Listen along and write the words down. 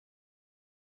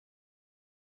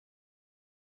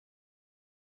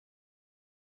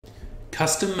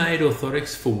custom-made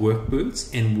orthotics for work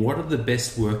boots, and what are the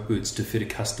best work boots to fit a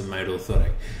custom-made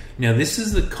orthotic? Now, this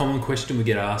is the common question we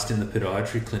get asked in the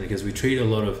podiatry clinic, as we treat a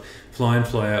lot of fly in,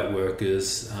 fly out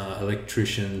workers,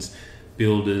 electricians,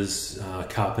 builders,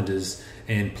 carpenters,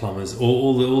 and plumbers.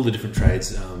 All the different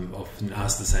trades often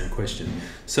ask the same question.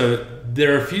 So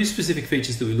there are a few specific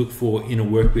features that we look for in a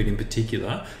work boot in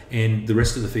particular, and the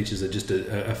rest of the features are just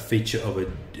a feature of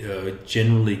a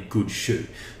generally good shoe.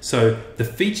 So the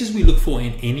features we look for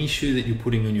in any shoe that you're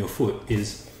putting on your foot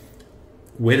is,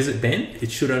 where does it bend?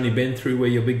 It should only bend through where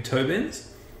your big toe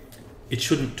bends. It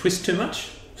shouldn't twist too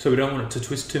much, so we don't want it to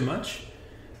twist too much.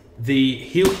 The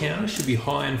heel counter should be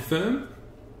high and firm,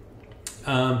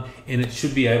 and it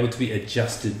should be able to be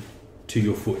adjusted to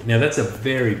your foot. Now, that's a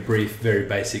very brief, very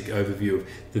basic overview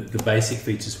of the basic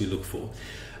features we look for.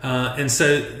 And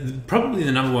so probably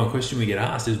the number one question we get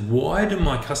asked is, why do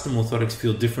my custom orthotics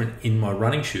feel different in my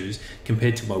running shoes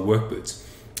compared to my work boots?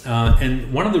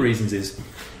 And one of the reasons is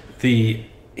the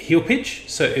heel pitch.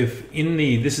 So if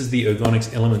this is the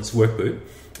Ergonx Elements work boot,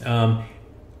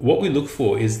 what we look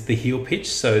for is the heel pitch.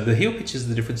 So the heel pitch is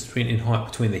the difference in height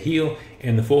between the heel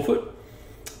and the forefoot.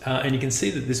 And you can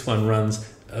see that this one runs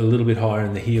a little bit higher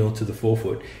in the heel to the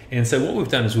forefoot. And so what we've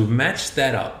done is we've matched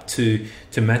that up to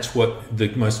match what the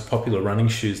most popular running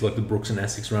shoes like the Brooks and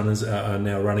Asics runners are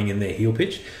now running in their heel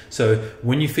pitch. So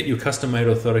when you fit your custom-made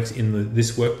orthotics in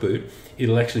this work boot,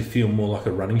 it'll actually feel more like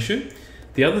a running shoe.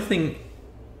 The other thing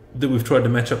that we've tried to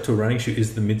match up to a running shoe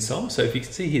is the midsole. So if you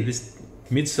can see here, this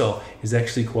midsole is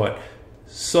actually quite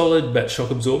solid but shock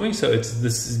absorbing. So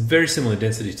this is very similar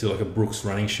density to like a Brooks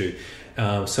running shoe.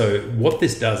 So what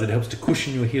this does, it helps to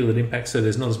cushion your heel at impact, so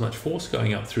there's not as much force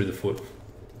going up through the foot,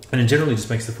 and it generally just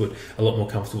makes the foot a lot more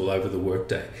comfortable over the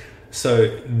workday.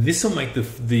 So this will make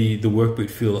the work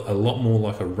boot feel a lot more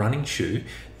like a running shoe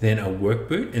than a work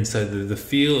boot, and so the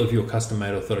feel of your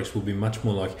custom-made orthotics will be much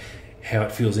more like how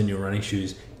it feels in your running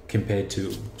shoes compared to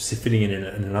fitting it in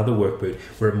another work boot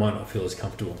where it might not feel as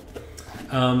comfortable.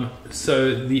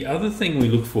 So the other thing we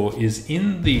look for is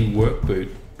in the work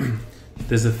boot,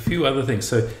 there's a few other things.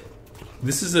 So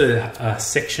this is a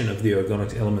section of the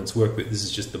Ergonx Elements work boot. This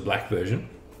is just the black version,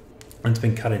 and it's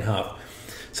been cut in half.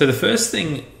 So the first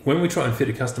thing, when we try and fit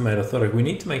a custom-made orthotic, we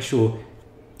need to make sure,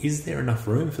 is there enough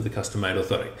room for the custom-made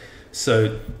orthotic?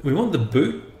 So we want the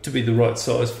boot to be the right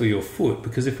size for your foot,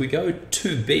 because if we go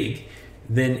too big,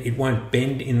 then it won't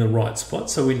bend in the right spot.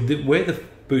 So where the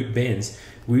boot bends,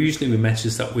 we match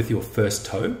this up with your first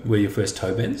toe, where your first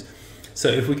toe bends. So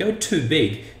if we go too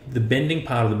big, the bending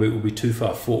part of the boot will be too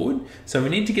far forward. So we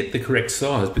need to get the correct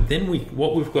size. But then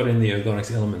what we've got in the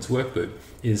Ergonx Elements work boot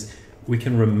is we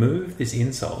can remove this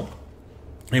insole.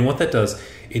 And what that does,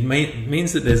 it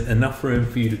means that there's enough room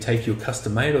for you to take your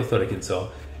custom-made orthotic insole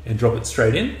and drop it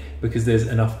straight in, because there's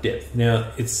enough depth.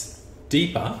 Now, it's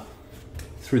deeper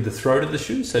through the throat of the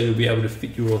shoe, so you'll be able to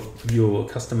fit your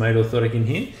custom-made orthotic in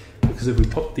here, because if we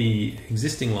pop the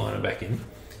existing liner back in,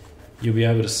 you'll be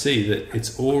able to see that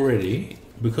it's already,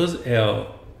 because our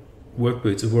work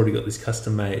boots have already got this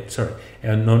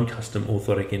our non-custom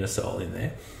orthotic inner sole in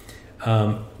there.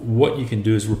 What you can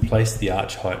do is replace the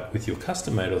arch height with your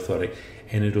custom-made orthotic,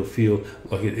 and it'll feel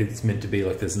like it's meant to be,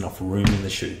 like there's enough room in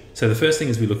the shoe. So the first thing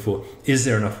is we look for, is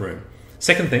there enough room?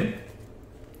 Second thing,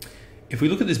 if we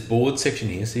look at this board section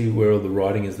here, see where all the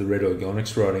writing is, the red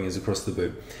Ergonx writing is across the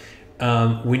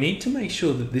boot. We need to make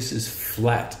sure that this is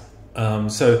flat.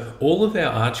 So all of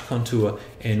our arch contour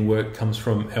and work comes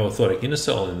from our orthotic inner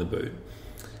sole in the boot.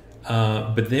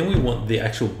 But then we want the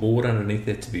actual board underneath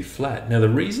there to be flat. Now, the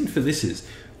reason for this is,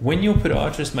 when your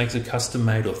podiatrist makes a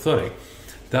custom-made orthotic,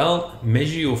 they'll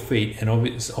measure your feet and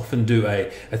often do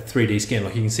a 3D scan.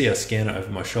 Like you can see our scanner over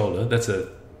my shoulder, that's a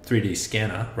 3D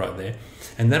scanner right there.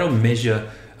 And that'll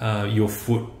measure your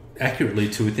foot accurately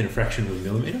to within a fraction of a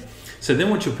millimeter. So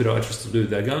then what your podiatrist will do,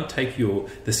 they're going to take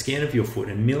the scan of your foot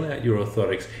and mill out your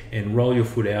orthotics and roll your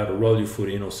foot out or roll your foot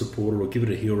in or support it or give it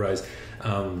a heel raise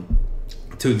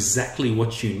to exactly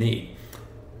what you need.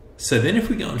 So then if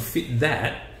we go and fit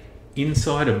that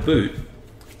inside a boot,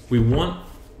 we want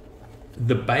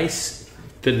the base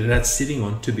that that's sitting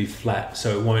on to be flat,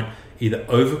 so it won't either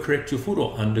overcorrect your foot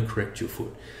or undercorrect your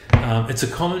foot. It's a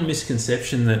common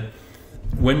misconception that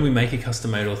when we make a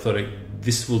custom-made orthotic,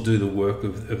 this will do the work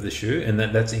of the shoe, and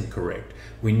that's incorrect.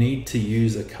 We need to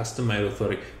use a custom-made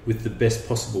orthotic with the best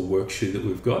possible work shoe that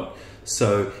we've got.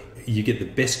 So you get the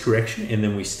best correction, and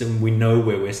then we know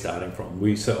where we're starting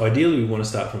from. So ideally we want to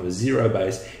start from a zero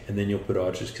base, and then your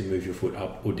podiatrist can move your foot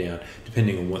up or down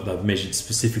depending on what they've measured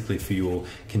specifically for your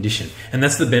condition. And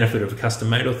that's the benefit of a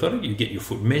custom-made orthotic. You get your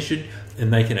foot measured,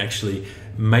 and they can actually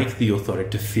make the orthotic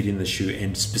to fit in the shoe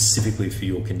and specifically for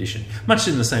your condition. Much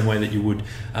in the same way that you would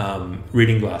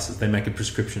reading glasses. They make a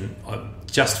prescription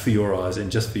just for your eyes,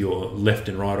 and just for your left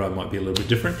and right eye might be a little bit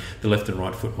different. The left and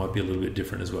right foot might be a little bit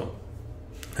different as well.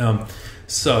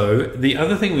 So the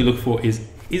other thing we look for is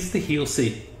the heel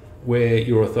seat where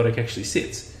your orthotic actually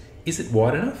sits, is it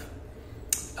wide enough?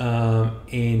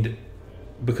 And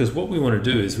because what we want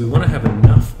to do is we want to have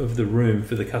enough of the room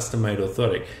for the custom-made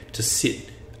orthotic to sit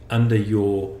under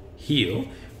your heel,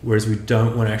 whereas we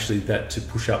don't want actually that to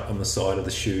push up on the side of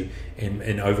the shoe and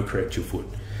overcorrect your foot.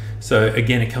 So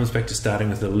again, it comes back to starting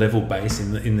with a level base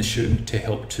in the shoe to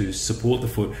help to support the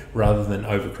foot rather than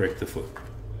overcorrect the foot.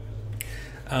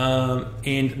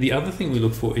 And the other thing we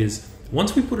look for is,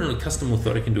 once we put in a custom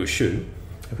orthotic into a shoe,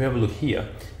 if we have a look here,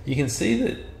 you can see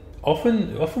that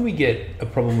often we get a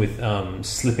problem with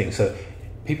slipping. So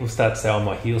people start to say, oh,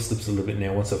 my heel slips a little bit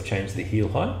now once I've changed the heel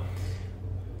height.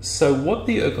 So what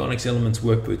the Ergonx Elements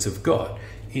work boots have got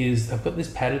is they've got this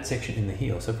padded section in the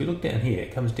heel. So if you look down here,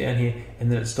 it comes down here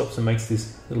and then it stops and makes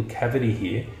this little cavity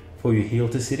here for your heel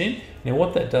to sit in. Now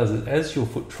what that does is, as your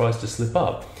foot tries to slip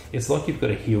up, it's like you've got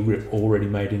a heel grip already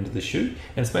made into the shoe,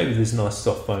 and it's maybe this nice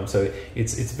soft foam, so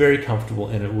it's very comfortable,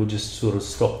 and it will just sort of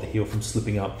stop the heel from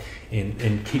slipping up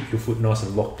and keep your foot nice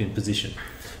and locked in position.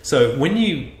 So when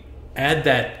you add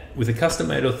that with a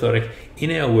custom-made orthotic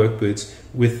in our work boots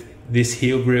with this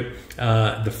heel grip,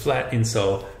 the flat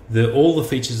insole, all the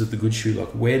features of the good shoe, like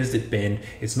where does it bend,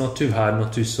 it's not too hard,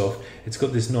 not too soft, it's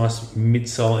got this nice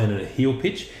midsole and a heel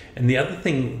pitch. And the other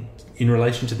thing in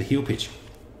relation to the heel pitch,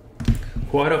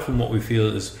 quite often what we feel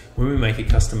is when we make a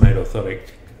custom-made orthotic,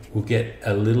 we'll get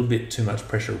a little bit too much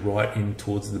pressure right in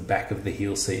towards the back of the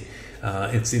heel seat.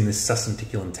 It's in this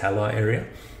suscenticulum tali area.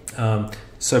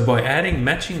 So by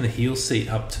matching the heel seat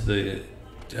up to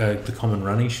the common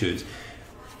running shoes,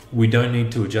 we don't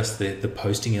need to adjust the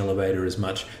posting elevator as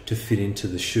much to fit into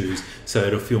the shoes. So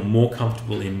it'll feel more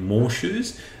comfortable in more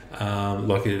shoes.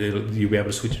 You'll be able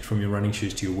to switch it from your running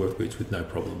shoes to your work boots with no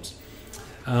problems.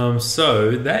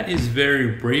 So that is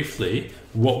very briefly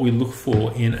what we look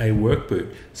for in a work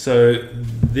boot. So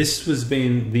this has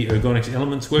been the Ergonx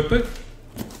Elements workboot.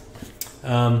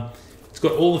 It's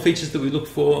got all the features that we look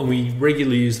for, and we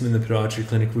regularly use them in the podiatry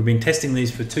clinic. We've been testing these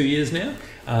for 2 years now,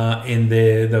 and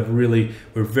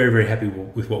we're very, very happy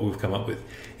with what we've come up with.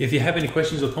 If you have any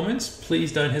questions or comments,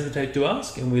 please don't hesitate to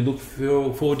ask, and we look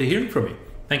forward to hearing from you.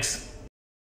 Thanks.